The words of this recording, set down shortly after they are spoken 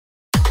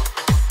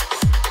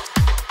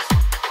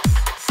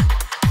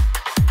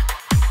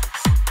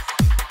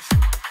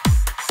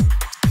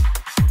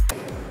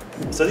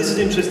So this is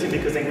interesting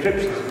because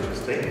encryption is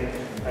interesting,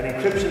 and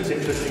encryption is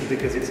interesting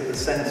because it's at the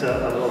centre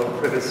of a lot of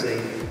privacy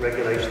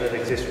regulation that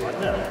exists right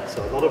now.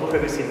 So a lot of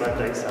privacy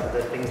mandates out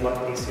there, things like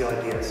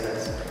PCI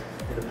DSS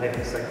in the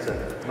payment sector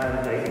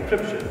mandate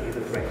encryption,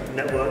 either for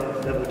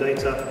network level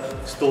data,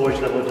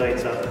 storage level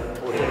data,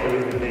 or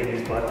data even being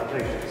used by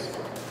applications.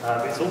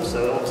 It's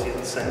also obviously at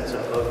the centre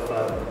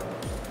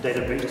of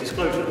data breach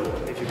disclosure law.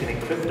 If you can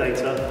encrypt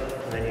data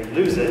and then you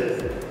lose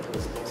it,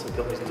 as lots of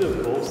companies do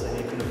of course, then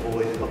you can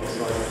avoid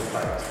publicising the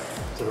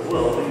fact to the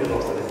world that you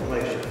lost that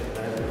information.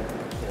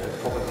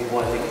 Probably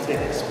why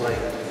LinkedIn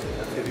explained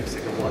a few weeks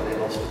ago why they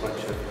lost a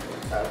bunch of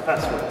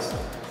passwords.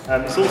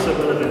 It's also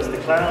relevant to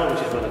the cloud,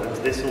 which is relevant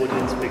to this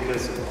audience,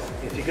 because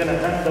if you're going to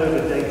hand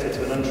over data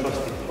to an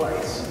untrusted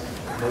place,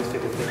 most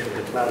people think of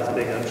the cloud as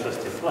being an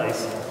untrusted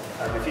place,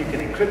 if you can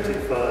encrypt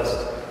it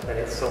first, then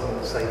it's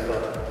somewhat safer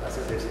as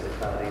it is in the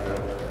cloud, either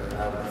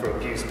for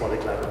abuse by the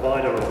cloud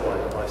provider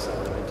or by some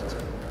other entity.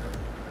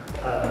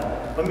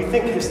 When we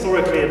think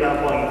historically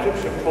about buying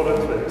encryption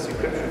products, whether it's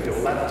encryption for your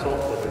laptop,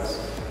 whether it's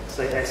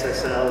say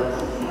SSL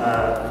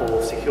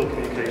for secure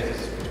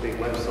communications between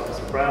websites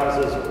and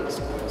browsers, or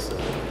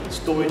it's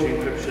storage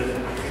encryption,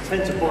 you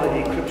tend to buy the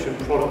encryption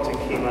product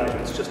in key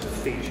management. It's just a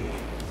feature.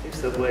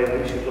 It's the way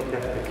in which you look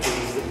at the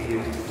keys that we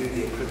use to do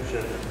the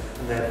encryption,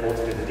 and therefore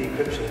to do the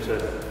decryption to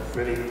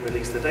really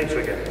release the data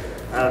again.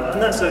 And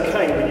that's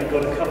okay when you've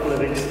got a couple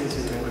of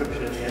instances of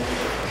encryption in the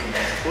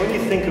enterprise. But when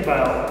you think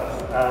about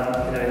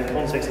in the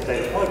context of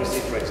data privacy,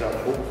 for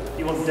example,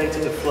 you want data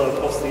to flow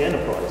across the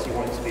enterprise. You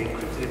want it to be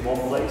encrypted in one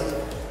place,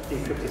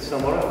 decrypted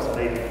somewhere else.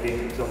 Maybe it'll be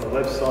encrypted on the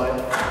website,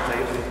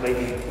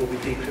 maybe it will be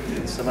decrypted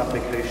in some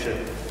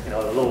application,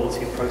 a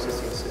loyalty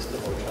processing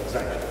system or a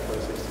transaction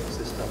processing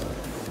system.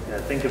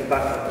 Think of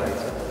backup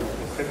data,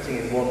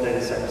 encrypting in one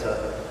data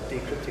center,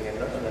 decrypting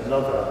in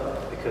another,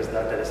 because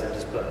that data center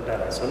is burnt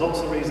down. So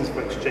lots of reasons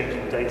for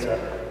exchanging data.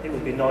 It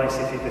would be nice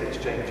if you could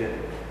exchange it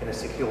in a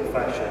secure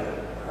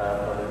fashion,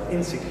 not an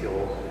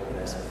insecure,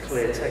 some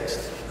clear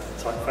text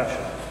type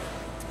fashion.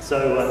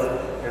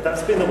 So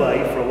that's been the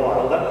way for a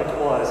while. That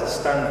requires a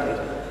standard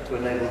to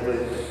enable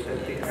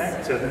the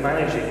act of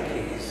managing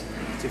keys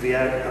to be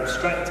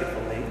abstracted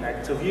from the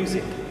act of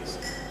using keys.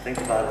 Think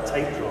about a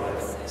tape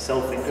drive,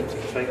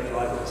 self-encrypting tape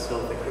drive, or a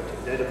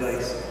self-encrypting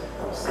database,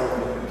 or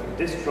self-encrypting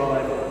disk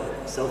drive,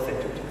 or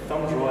self-encrypting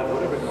thumb drive,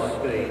 whatever it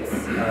might be.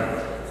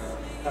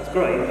 That's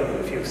great, but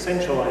if you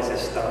centralise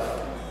this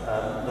stuff,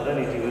 not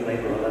only do you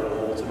enable a level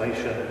of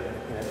automation,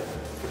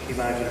 for key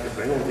management, you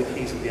bring all the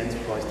keys of the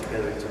enterprise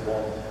together into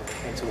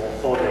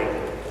one body,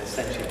 and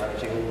essentially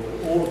managing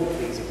all of the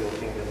keys of your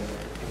kingdom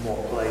in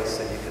one place,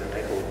 and you can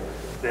enable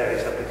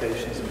various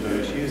applications and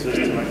various users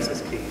to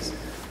access keys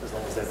as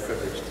long as they're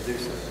privileged to do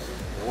so.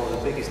 One of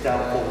the biggest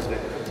downfalls of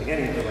encrypting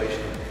any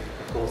information,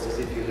 of course, is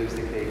if you lose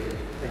the key,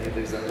 then you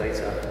lose that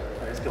data,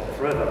 and it's gone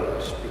forever,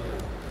 which people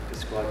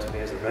describe to me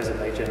as a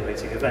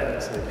resume-generating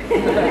event. So if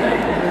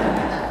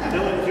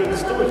you're in the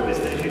storage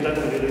business, you don't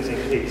want to be losing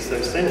keys. So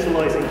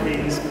centralising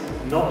keys,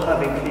 not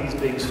having keys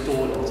being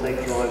stored on tape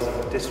drives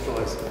or disk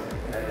drives,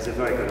 is a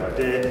very good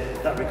idea.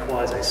 That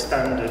requires a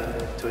standard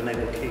to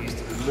enable keys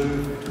to be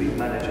moved between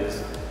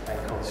managers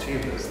and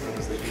consumers,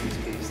 things that use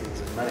keys,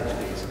 things that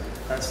manage keys.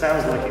 That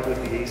sounds like it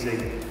would be easy,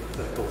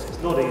 but of course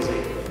it's not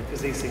easy,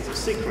 because these things are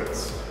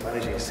secrets.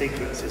 Managing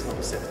secrets is not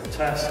a simple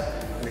task,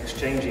 and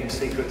exchanging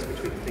secrets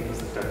between things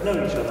that don't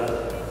know each other,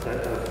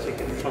 don't have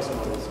particular trust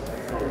models,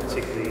 not a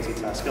particularly easy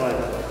task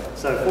either.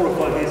 So 4 or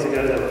 5 years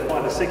ago, there were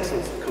 5 or 6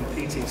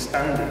 competing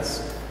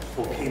standards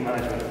for key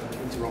management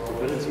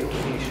interoperability or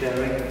key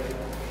sharing.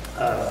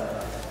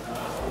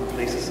 I'm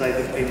pleased to say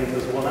that KMIP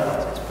was one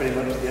out. It's pretty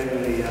much the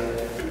only,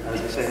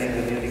 as we say in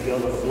England, the only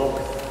girl on the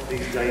block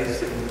these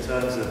days in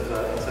terms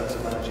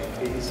of managing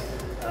keys.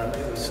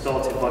 It was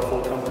started by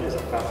 4 companies.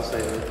 I'm proud to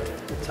say that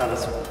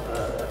Thales,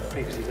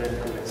 previously then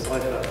called it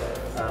Cypher,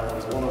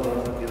 was one of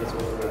them. The others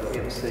were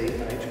EMC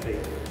and HP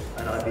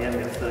and IBM.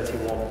 We have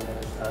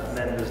 31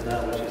 members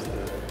now, which is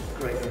the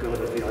great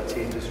good of the IT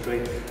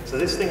industry. So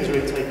this thing's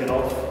really taken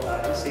off.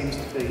 It seems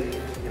to be,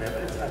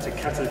 at a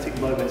catalytic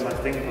moment, I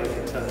think, both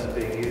in terms of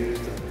being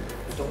used and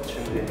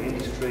adoption within the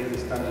industry. The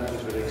standard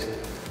was released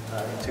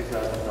in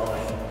 2009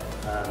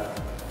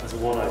 as a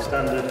 1.0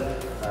 standard.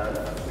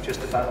 We're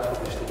just about to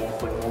publish the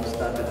 1.1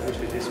 standard,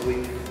 literally this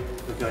week.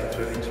 We're going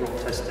through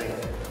interop testing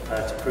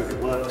to prove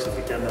it works, and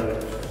we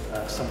demoed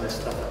some of this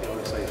stuff at the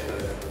OASIS show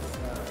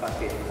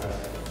back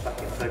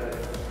in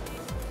February.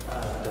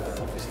 And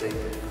obviously,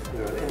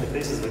 we're in the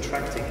business of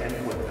attracting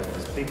endpoint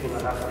vendors, people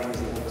that have things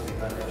that want to be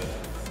managed,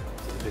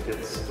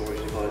 certificates,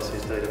 storage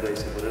devices,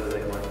 databases, whatever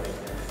they might be.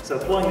 So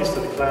applying this to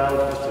the cloud,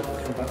 just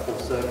to come back full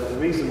circle, the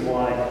reason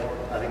why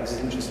I think this is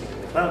interesting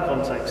in the cloud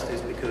context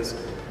is because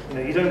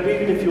you don't,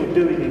 even if you're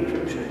doing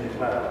encryption in the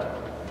cloud,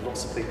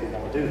 lots of people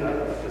want to do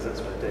that because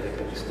that's where data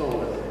can be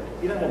stolen.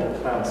 You don't want the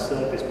cloud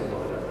service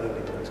provider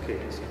owning those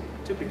keys. You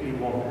typically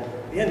want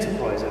the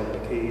enterprise owning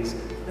the keys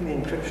and the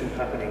encryption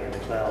happening in the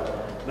cloud.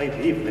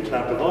 Maybe even the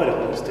cloud provider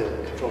wants to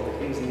control the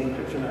keys and the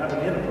encryption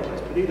happening in the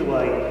enterprise. But either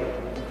way,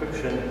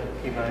 encryption,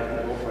 key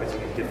management are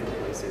operating in different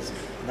places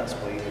And that's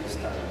why you need a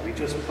standard. We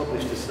just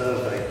published a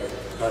survey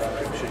about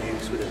encryption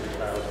use within the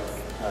cloud.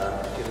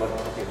 If you'd like a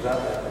copy of that,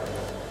 then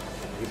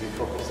I'll give you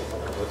copies up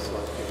on our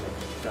website. You can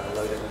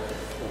download it,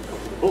 or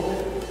copy the book,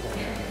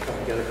 and come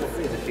and get a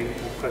copy. And if you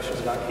have questions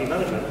about key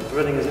management,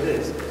 threading as it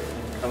is,